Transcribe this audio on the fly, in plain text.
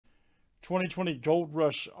2020 Gold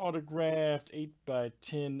Rush autographed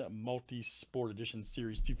 8x10 multi-sport edition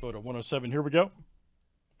series 2 photo 107. Here we go.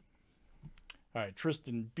 All right,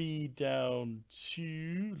 Tristan B down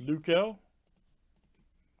to Luke L.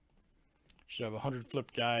 Should have 100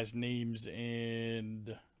 flip guys, names,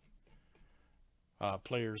 and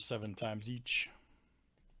players 7 times each.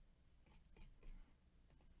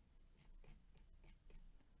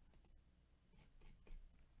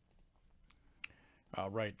 All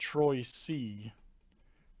right, Troy C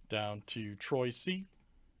down to Troy C.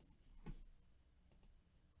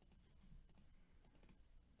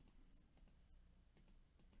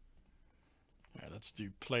 All right, let's do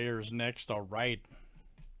players next. All right.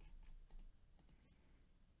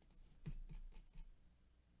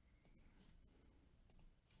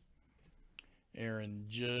 Aaron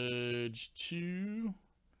Judge to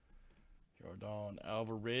Jordan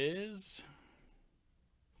Alvarez.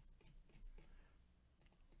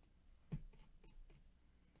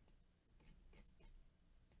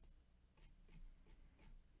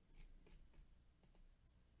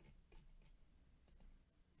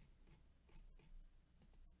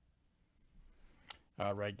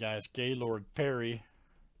 All right, guys. Gaylord Perry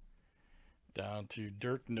down to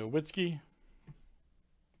Dirk Nowitzki.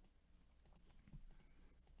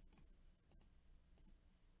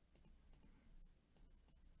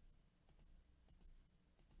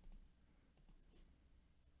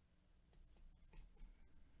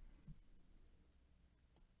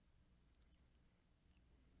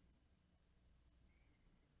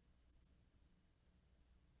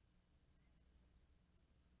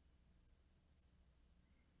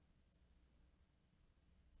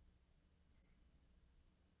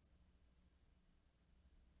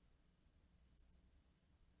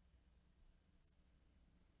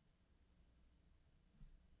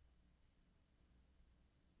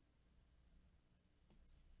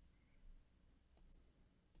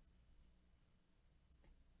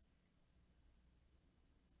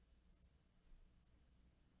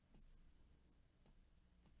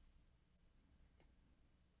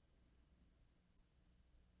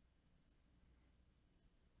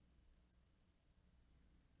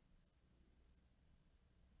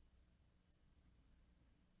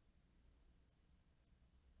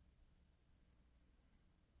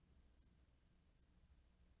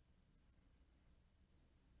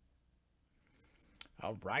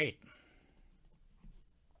 All right.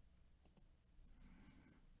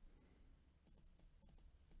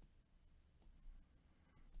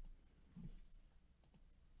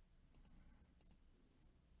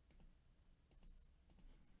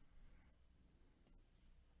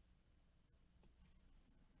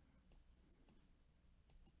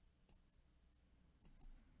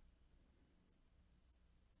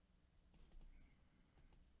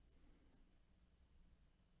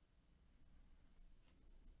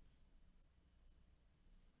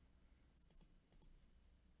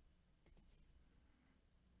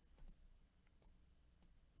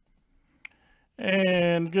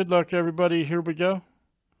 And good luck, everybody. Here we go.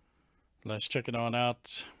 Let's check it on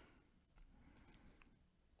out.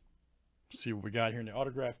 See what we got here in the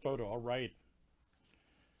autograph photo. All right.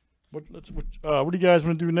 What do you guys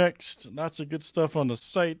want to do next? Lots of good stuff on the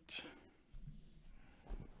site.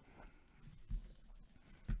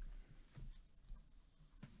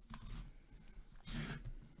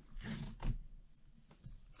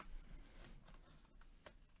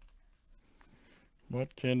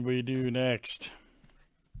 What can we do next?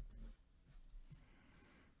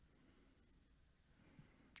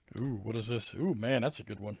 Ooh, what is this? Ooh, man, that's a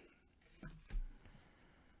good one.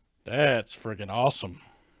 That's friggin' awesome.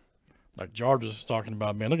 Like George was talking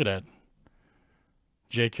about, man, look at that.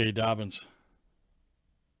 J.K. Dobbins.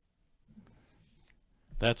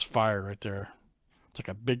 That's fire right there. It's like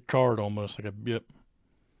a big card almost. Like a yep.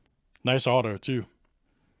 Nice auto, too.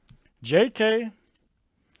 J.K.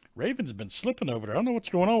 Ravens have been slipping over there. I don't know what's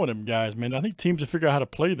going on with them guys, man. I think teams have figured out how to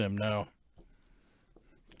play them now.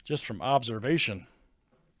 Just from observation.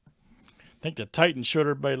 I think the Titans showed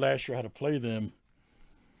everybody last year how to play them.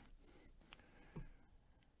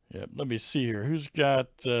 Yep, let me see here. Who's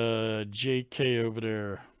got JK over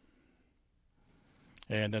there?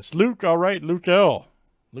 And that's Luke. All right, Luke L.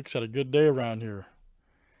 Luke's had a good day around here.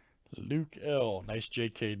 Luke L. Nice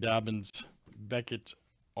J.K. Dobbins Beckett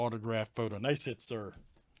autograph photo. Nice hit, sir.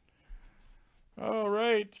 All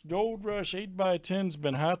right, Gold Rush 8x10's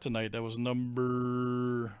been hot tonight. That was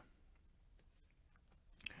number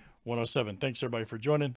 107. Thanks, everybody, for joining.